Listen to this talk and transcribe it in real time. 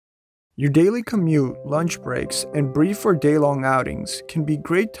Your daily commute, lunch breaks, and brief or day-long outings can be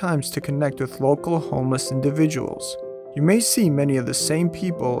great times to connect with local homeless individuals. You may see many of the same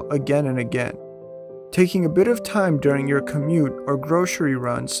people again and again. Taking a bit of time during your commute or grocery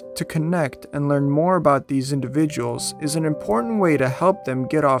runs to connect and learn more about these individuals is an important way to help them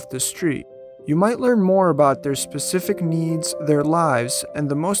get off the street. You might learn more about their specific needs, their lives, and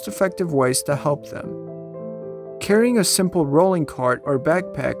the most effective ways to help them. Carrying a simple rolling cart or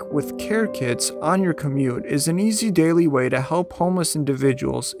backpack with care kits on your commute is an easy daily way to help homeless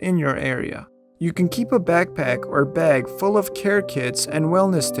individuals in your area. You can keep a backpack or bag full of care kits and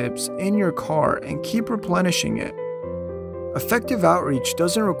wellness tips in your car and keep replenishing it. Effective outreach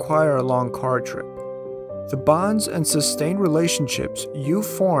doesn't require a long car trip. The bonds and sustained relationships you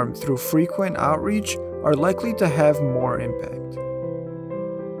form through frequent outreach are likely to have more impact.